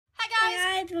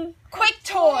quick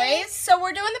toys. So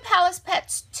we're doing the Palace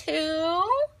Pets 2.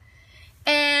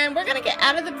 And we're going to get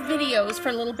out of the videos for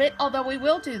a little bit, although we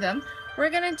will do them. We're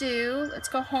going to do, let's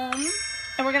go home,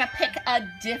 and we're going to pick a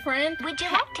different Would you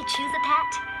like to choose a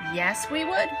pet? Yes, we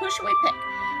would. Who should we pick?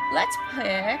 Let's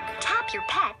pick... Tap your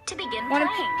pet to begin Want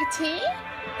playing. to pick Petite?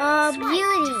 Swipe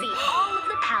Beauty. to see all of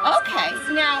the Palace Okay, pets.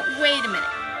 now, wait a minute.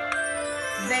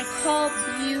 They call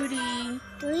Beauty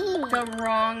the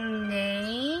wrong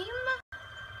name?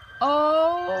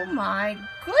 Oh my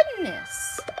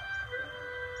goodness.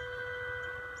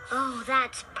 Oh,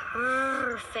 that's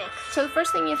perfect. So the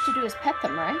first thing you have to do is pet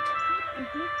them, right?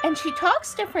 Mm-hmm. And she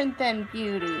talks different than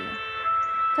Beauty,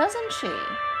 doesn't she?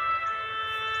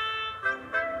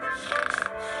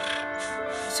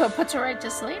 So it puts her right to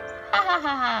sleep? Ha ha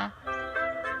ha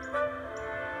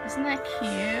ha. Isn't that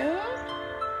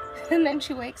cute? And then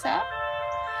she wakes up.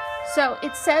 So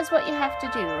it says what you have to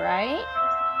do, right?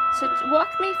 So walk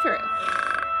me through.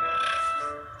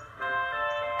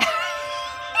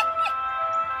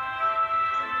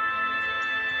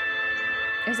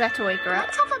 Is that to wake her up?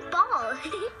 Let's have a ball.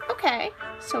 Okay,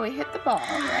 so we hit the ball,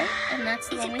 right? And that's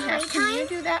the Is one it we have. Can playtime? you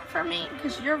do that for me?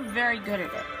 Because you're very good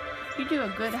at it. You do a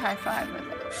good high five with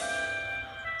it.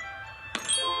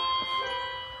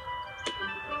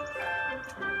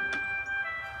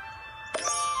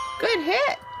 Good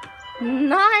hit.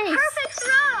 Nice. Perfect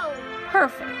throw.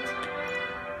 Perfect.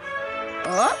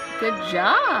 Oh, good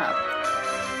job.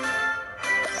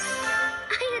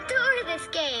 I adore this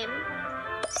game.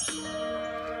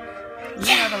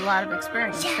 You have a lot of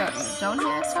experience, don't you? Don't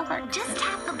hit it so hard. Just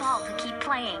tap the ball to keep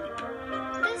playing.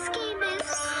 This game is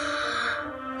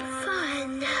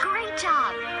fun. Great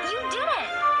job. You did it.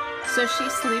 So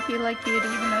she's sleepy like Beauty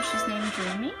even though she's named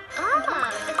Dreamy?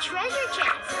 Ah, a treasure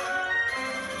chest.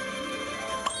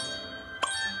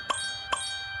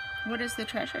 What does the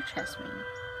treasure chest mean?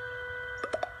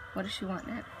 What does she want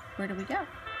next? Where do we go?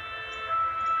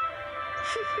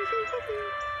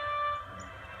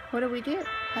 What do we do?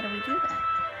 How do we do that?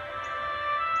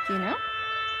 Do you know?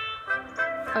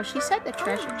 Oh, she said the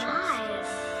treasure chest.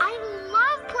 I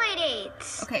love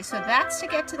playdates. Okay, so that's to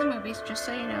get to the movies, just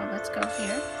so you know. Let's go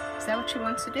here. Is that what she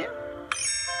wants to do?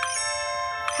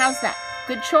 How's that?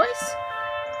 Good choice?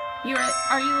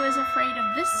 Are you as afraid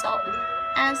of this salt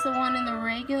as the one in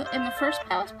the first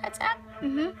Palace Pets app?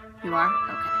 Mm-hmm. You are?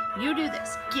 Okay. You do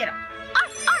this. Get him.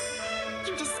 Arf, arf.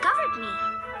 You discovered me.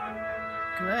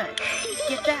 Good.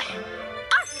 Get that one.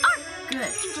 Arf, arf.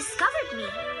 Good. You discovered me.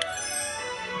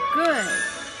 Good.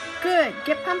 Good.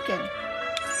 Get Pumpkin.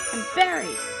 And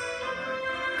Berry.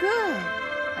 Good.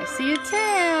 I see a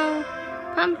tail.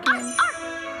 Pumpkin. Arf,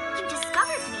 arf. You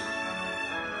discovered me.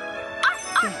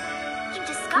 Arf, arf. You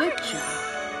discovered Good me. job.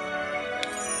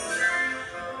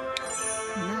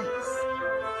 Nice.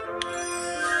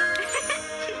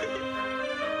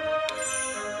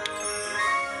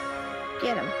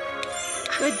 Get him.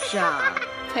 Good job.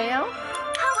 Tail.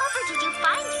 However did you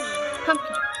find me?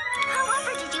 Pumpkin.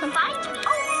 However did you find me?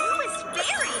 Oh, Louis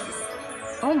berries.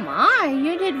 Oh my,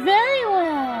 you did very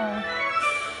well.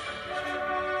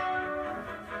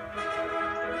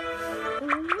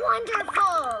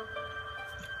 Wonderful.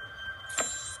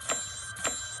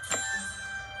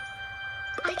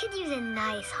 I could use a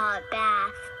nice hot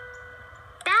bath.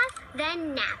 Bath,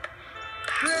 then nap.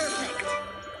 Perfect.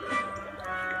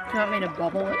 Do you want me to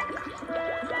bubble it?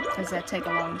 Does that take a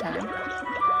long time?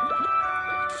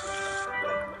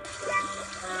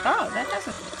 Oh, that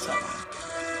doesn't take so long.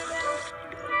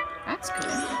 That's good.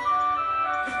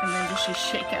 And then does she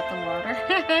shake out the water?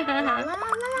 La, la, la.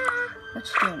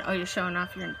 What's she doing? Oh, you're showing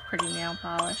off your pretty nail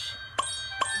polish.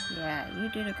 Yeah, you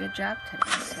did a good job today,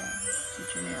 so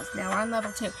did your nails. Now we're on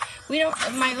level 2. We don't.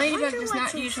 My ladybug does not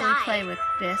what's usually inside. play with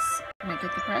this. Can I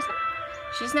get the present?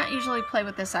 She's not usually play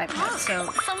with this iPad, so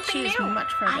Something she's new.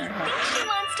 much further I ahead. think she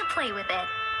wants to play with it.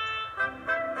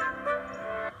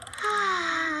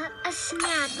 A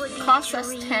snack would be Costs us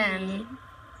dreamy. 10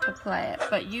 to play it,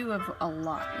 but you have a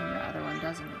lot in your other one,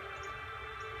 doesn't it?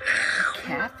 A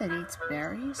cat that eats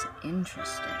berries?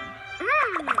 Interesting.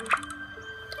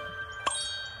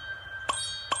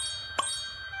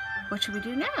 What should we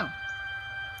do now?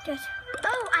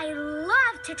 Oh, I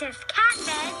love to test cat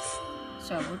beds.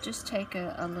 So we'll just take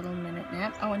a little minute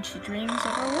nap. Oh, and she dreams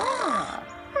of Aurora.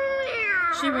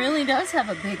 She really does have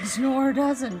a big snore,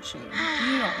 doesn't she?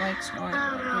 You don't like snoring,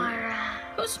 though, do you? Aurora.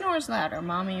 Who snores louder,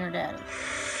 Mommy or Daddy?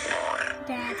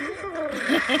 Daddy.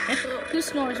 Who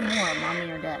snores more, Mommy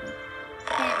or Daddy?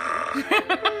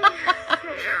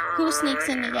 Who sneaks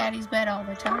into Daddy's bed all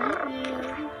the time?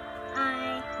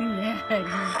 Yeah, you do.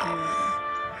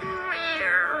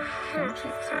 Don't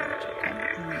shake so much, okay?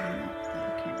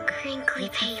 Crinkly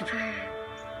paper.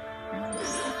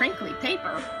 Crinkly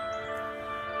paper?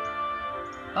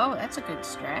 Oh, that's a good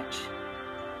stretch.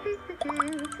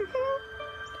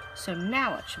 So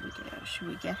now what should we do? Should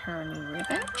we get her a new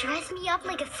ribbon? Dress me up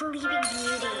like a sleeping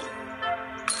beauty.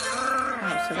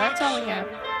 Oh, so that's all we have.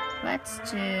 Let's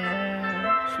do...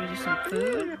 Should we do some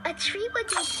food? A treat would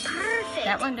be perfect.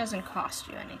 That one doesn't cost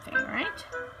you anything, right?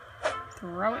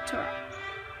 Throw it to her.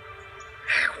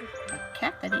 A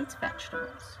cat that eats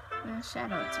vegetables.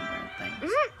 Shadow eats some weird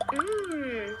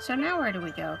things. So now where do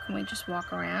we go? Can we just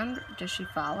walk around? Does she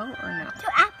follow or not? To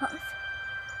apples.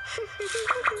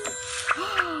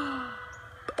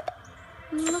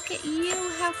 Look at you,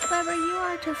 how clever you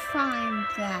are to find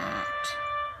that.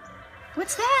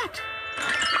 What's that?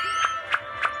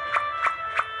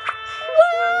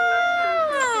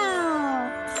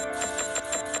 Wow!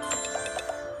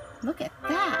 Look at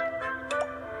that.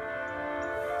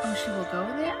 Oh, she will go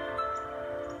there?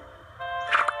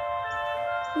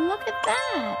 Look at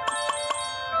that.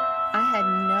 I had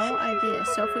no idea.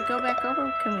 So if we go back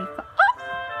over, can we...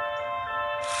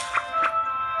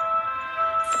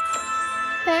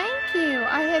 Thank you.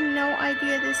 I had no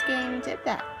idea this game did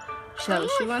that. So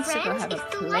she wants to go have a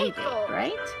play date,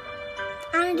 right?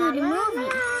 I want to do the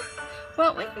movie.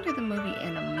 Well, we can do the movie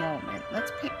in a moment.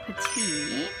 Let's pick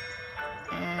Petite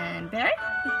and Barry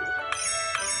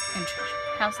and Trish.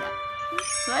 How's that?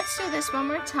 So let's do this one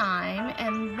more time,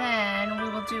 and then we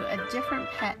will do a different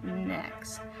pet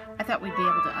next. I thought we'd be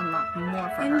able to unlock more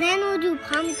for her. And then we'll do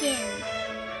pumpkin.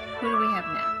 Who do we have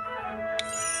now?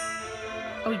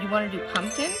 Oh, you want to do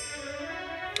pumpkin?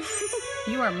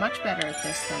 You are much better at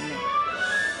this than me.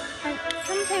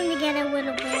 Sometimes we get a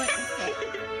little bored with it.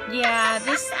 Yeah,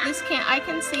 this can't. I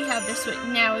can see how this would.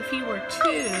 Now, if you were 2,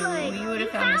 you would have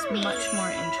found this much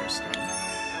more interesting.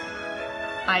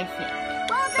 I think.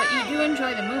 But you do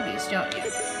enjoy the movies, don't you?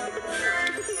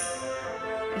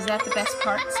 Is that the best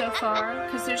part so far?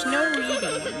 Because there's no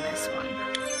reading in this one.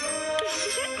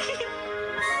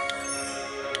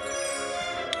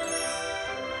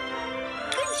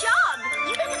 Good job!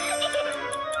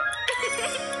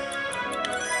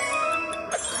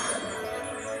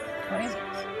 What is it?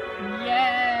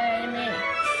 Yay, me!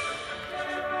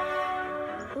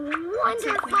 Let's see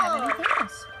if we have anything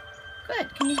else. Good.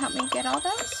 Can you help me get all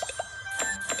those?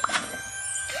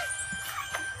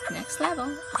 Next level.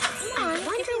 Come on, I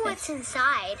wonder what's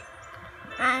inside.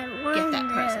 I wonder. Get that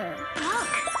present. Look,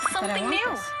 something new.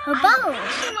 Her bow.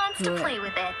 She wants to play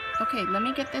with it. Okay, let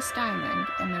me get this diamond,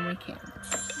 and then we can.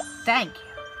 Thank you.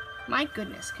 My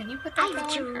goodness, can you put that I've on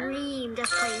her? dreamed of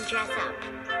playing dress up.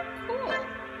 Cool.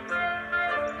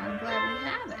 I'm glad we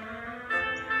have it.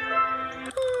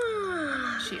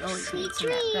 She always needs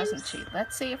that, doesn't she?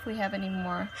 Let's see if we have any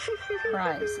more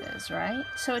prizes, right?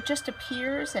 So it just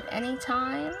appears at any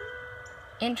time?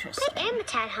 Interesting. I am a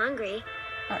tad hungry.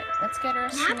 All right, let's get her a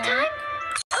Nap snack. time?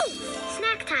 Oh,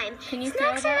 snack time. Can you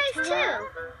Snacks throw are that nice to her?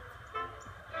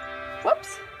 too.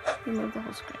 Whoops. You moved the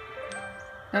whole screen.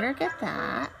 Let her get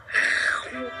that.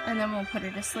 And then we'll put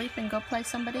her to sleep and go play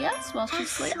somebody else while she's As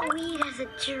sleeping. sweet as a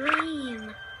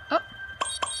dream. Oh.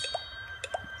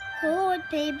 Hold,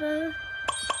 paper.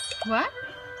 What?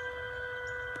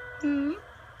 You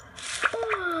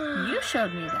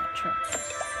showed me that trick.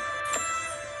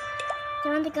 Do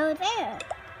you want to go there?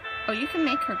 Oh, you can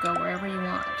make her go wherever you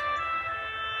want.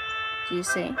 Do you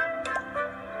see?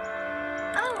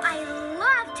 Oh, I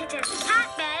love to do cat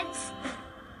beds.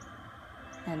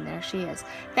 And there she is.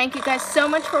 Thank you guys so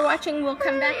much for watching. We'll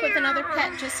come back with another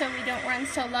pet just so we don't run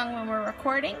so long when we're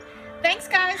recording. Thanks,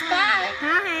 guys. Bye.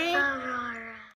 Bye.